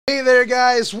Hey there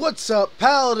guys, what's up?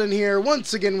 Paladin here,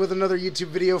 once again with another YouTube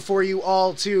video for you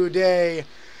all today.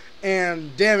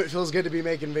 And damn, it feels good to be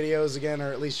making videos again,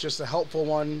 or at least just a helpful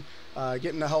one.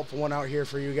 Getting a helpful one out here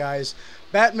for you guys.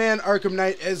 Batman Arkham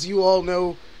Knight, as you all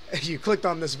know, you clicked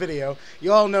on this video,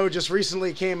 you all know just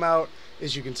recently came out.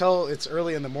 As you can tell, it's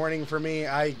early in the morning for me.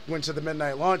 I went to the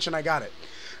midnight launch and I got it.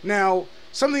 Now,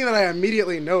 something that I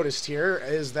immediately noticed here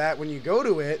is that when you go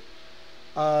to it,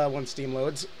 once Steam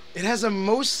loads, it has a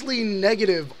mostly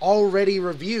negative already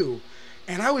review.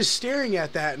 And I was staring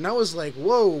at that and I was like,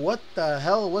 whoa, what the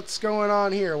hell? What's going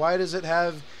on here? Why does it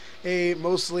have a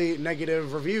mostly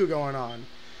negative review going on?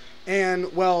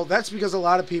 And, well, that's because a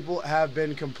lot of people have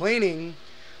been complaining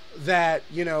that,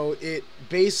 you know, it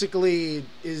basically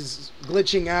is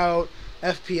glitching out,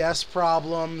 FPS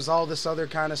problems, all this other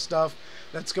kind of stuff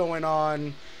that's going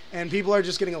on. And people are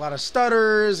just getting a lot of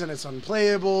stutters, and it's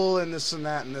unplayable, and this and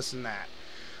that, and this and that.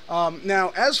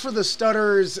 Now, as for the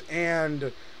stutters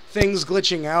and things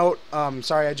glitching out,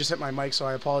 sorry, I just hit my mic, so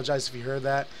I apologize if you heard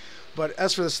that. But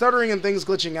as for the stuttering and things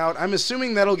glitching out, I'm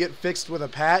assuming that'll get fixed with a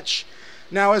patch.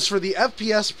 Now, as for the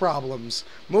FPS problems,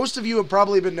 most of you have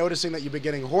probably been noticing that you've been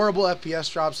getting horrible FPS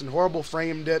drops and horrible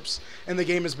frame dips, and the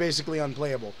game is basically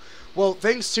unplayable. Well,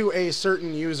 thanks to a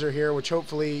certain user here, which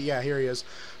hopefully, yeah, here he is,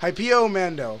 Hypeo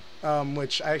Mando,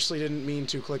 which I actually didn't mean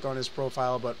to click on his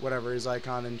profile, but whatever, his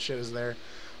icon and shit is there.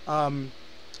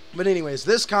 But anyways,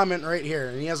 this comment right here,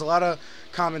 and he has a lot of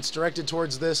comments directed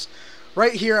towards this.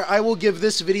 Right here, I will give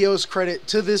this video's credit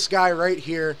to this guy right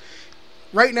here.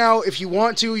 Right now, if you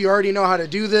want to, you already know how to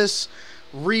do this.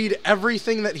 Read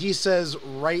everything that he says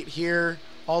right here.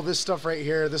 All this stuff right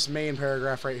here, this main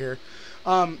paragraph right here.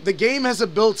 The game has a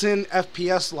built-in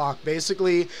FPS lock.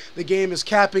 Basically, the game is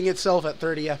capping itself at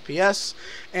 30 FPS,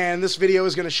 and this video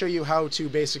is going to show you how to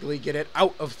basically get it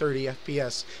out of 30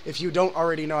 FPS. If you don't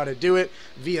already know how to do it,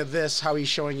 via this, how he's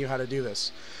showing you how to do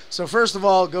this. So first of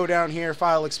all, go down here,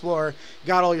 File Explorer,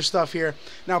 got all your stuff here.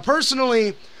 Now,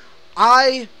 personally,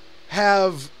 I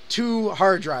have two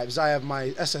hard drives. I have my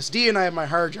SSD and I have my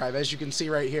hard drive, as you can see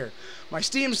right here. My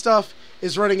Steam stuff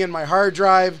is running in my hard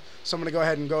drive, so I'm going to go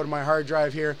ahead and go to my hard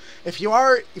drive here. If you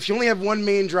only have one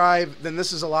main drive, then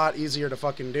this is a lot easier to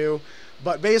fucking do.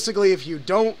 But basically, if you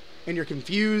don't and you're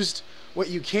confused, what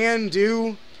you can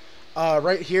do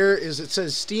right here is it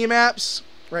says Steam Apps,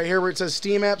 right here where it says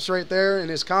Steam Apps right there in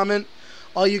his comment.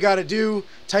 All you got to do,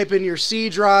 type in your C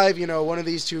drive, you know, one of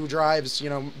these two drives, you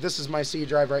know, this is my C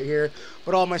drive right here,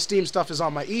 but all my Steam stuff is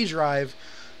on my E drive.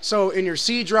 So in your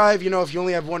C drive, you know, if you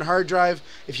only have one hard drive,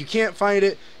 if you can't find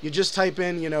it, you just type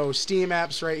in, you know, Steam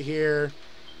Apps right here,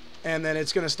 and then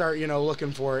it's going to start, you know,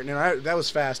 looking for it. And that was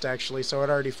fast, actually, so it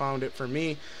already found it for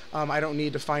me. I don't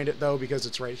need to find it, though, because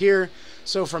it's right here.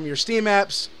 So from your Steam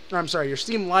Apps, or I'm sorry, your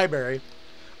Steam library,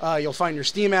 you'll find your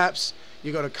Steam Apps.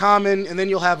 You go to Common, and then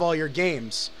you'll have all your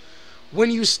games.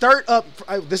 When you start up,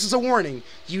 this is a warning,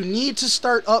 you need to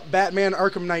start up Batman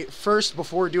Arkham Knight first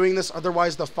before doing this,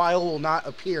 otherwise the file will not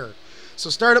appear.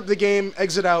 So start up the game,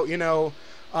 exit out, you know,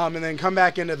 and then come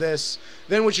back into this.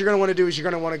 Then what you're going to want to do is you're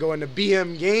going to want to go into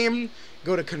BM Game,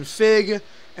 go to Config,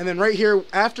 and then right here,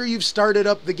 after you've started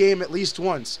up the game at least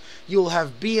once, you'll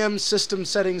have BM System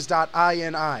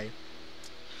Settings.ini.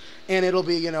 And it'll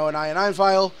be, you know, an INI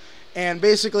file. And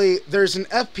basically, there's an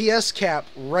FPS cap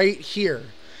right here.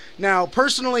 Now,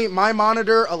 personally, my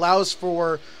monitor allows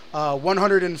for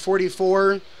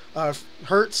 144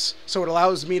 hertz, so it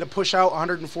allows me to push out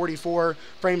 144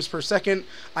 frames per second.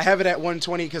 I have it at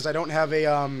 120 because I don't have a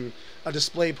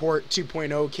DisplayPort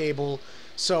 2.0 cable,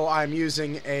 so I'm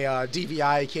using a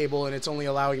DVI cable, and it's only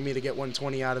allowing me to get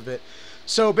 120 out of it.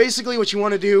 So basically, what you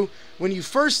want to do, when you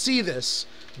first see this,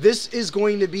 this is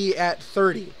going to be at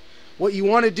 30. What you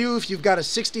want to do, if you've got a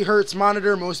 60 hertz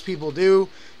monitor, most people do,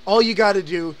 all you got to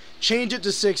do, change it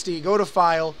to 60, go to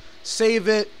File, save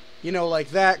it, you know, like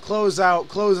that, close out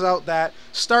that,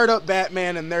 start up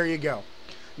Batman, and there you go.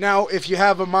 Now, if you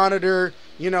have a monitor,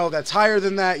 you know, that's higher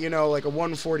than that, you know, like a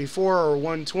 144 or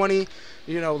 120,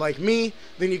 you know, like me,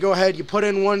 then you go ahead, you put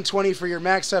in 120 for your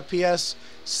max FPS,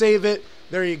 save it,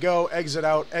 there you go, exit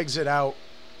out,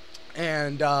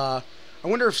 and, I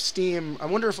wonder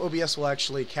if OBS will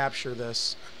actually capture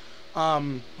this.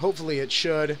 Hopefully it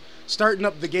should. Starting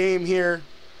up the game here,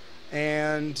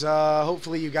 and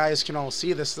hopefully you guys can all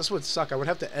see this. This would suck. I would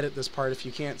have to edit this part if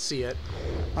you can't see it.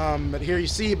 But here you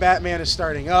see Batman is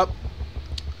starting up.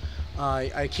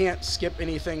 I can't skip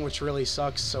anything, which really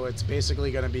sucks, so it's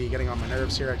basically going to be getting on my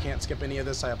nerves here. I can't skip any of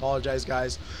this. I apologize,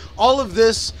 guys. All of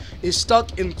this is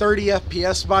stuck in 30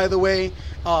 FPS, by the way.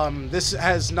 This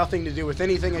has nothing to do with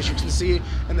anything. As you can see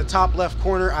in the top left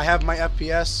corner, I have my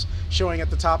FPS showing at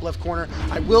the top left corner.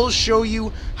 I will show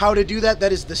you how to do that.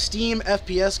 That is the Steam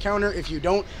FPS counter. If you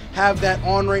don't have that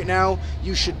on right now,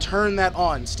 you should turn that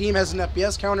on. Steam has an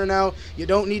FPS counter now. You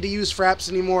don't need to use fraps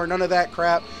anymore, none of that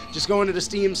crap. Just go into the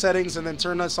Steam settings and then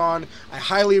turn this on. I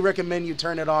highly recommend you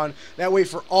turn it on. That way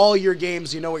for all your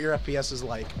games, you know what your FPS is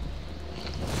like.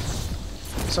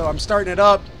 So I'm starting it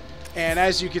up, and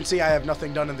as you can see, I have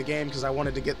nothing done in the game because I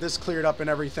wanted to get this cleared up and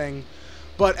everything.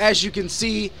 But as you can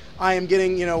see, I am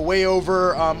getting, you know, way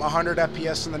over 100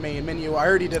 FPS in the main menu. I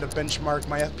already did a benchmark.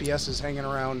 My FPS is hanging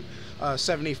around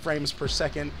 70 frames per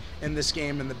second in this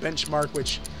game. And the benchmark,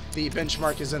 which the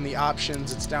benchmark is in the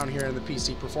options, it's down here in the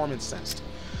PC performance test.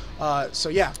 So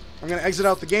yeah, I'm going to exit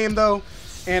out the game though.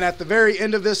 And at the very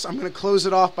end of this, I'm going to close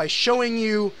it off by showing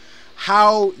you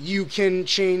how you can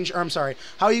change, or I'm sorry,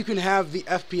 how you can have the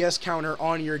FPS counter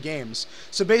on your games.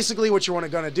 So basically what you're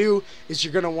going to do is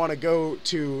you're going to want to go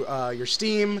to your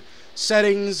Steam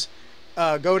settings,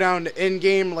 go down to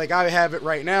in-game like I have it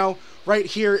right now. Right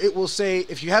here it will say,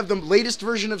 if you have the latest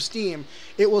version of Steam,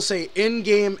 it will say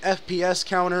in-game FPS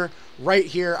counter right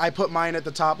here. I put mine at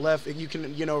the top left. You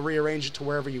can, you know, rearrange it to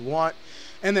wherever you want.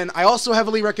 And then I also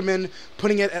heavily recommend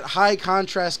putting it at high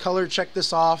contrast color. Check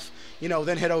this off, you know,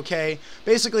 then hit OK.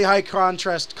 Basically, high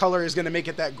contrast color is going to make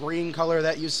it that green color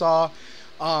that you saw.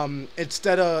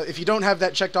 Instead of, if you don't have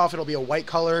that checked off, it'll be a white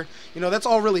color. You know, that's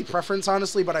all really preference,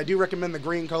 honestly, but I do recommend the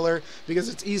green color because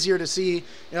it's easier to see,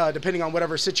 depending on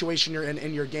whatever situation you're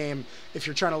in your game, if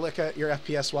you're trying to look at your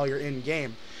FPS while you're in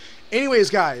game. Anyways,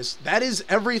 guys, that is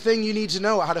everything you need to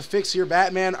know how to fix your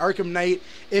Batman Arkham Knight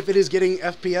if it is getting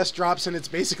FPS drops and it's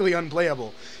basically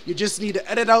unplayable. You just need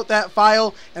to edit out that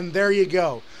file, and there you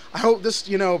go. I hope this,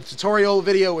 you know, tutorial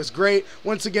video was great.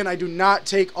 Once again, I do not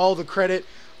take all the credit.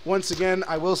 Once again,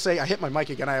 I will say, I hit my mic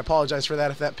again. I apologize for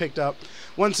that if that picked up.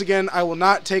 Once again, I will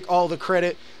not take all the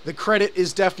credit. The credit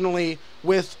is definitely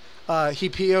with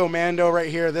Hipio Mando right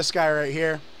here, this guy right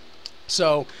here.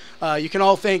 So you can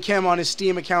all thank him on his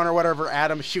Steam account or whatever,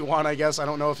 Adam, if you want, I guess. I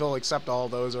don't know if he'll accept all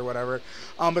of those or whatever.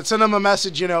 But send him a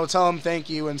message, you know, tell him thank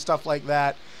you and stuff like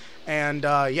that. And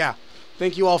yeah,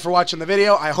 thank you all for watching the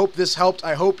video. I hope this helped.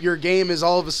 I hope your game is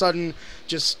all of a sudden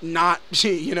just not,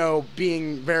 you know,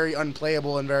 being very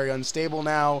unplayable and very unstable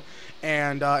now.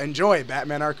 And enjoy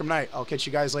Batman Arkham Knight. I'll catch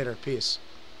you guys later. Peace.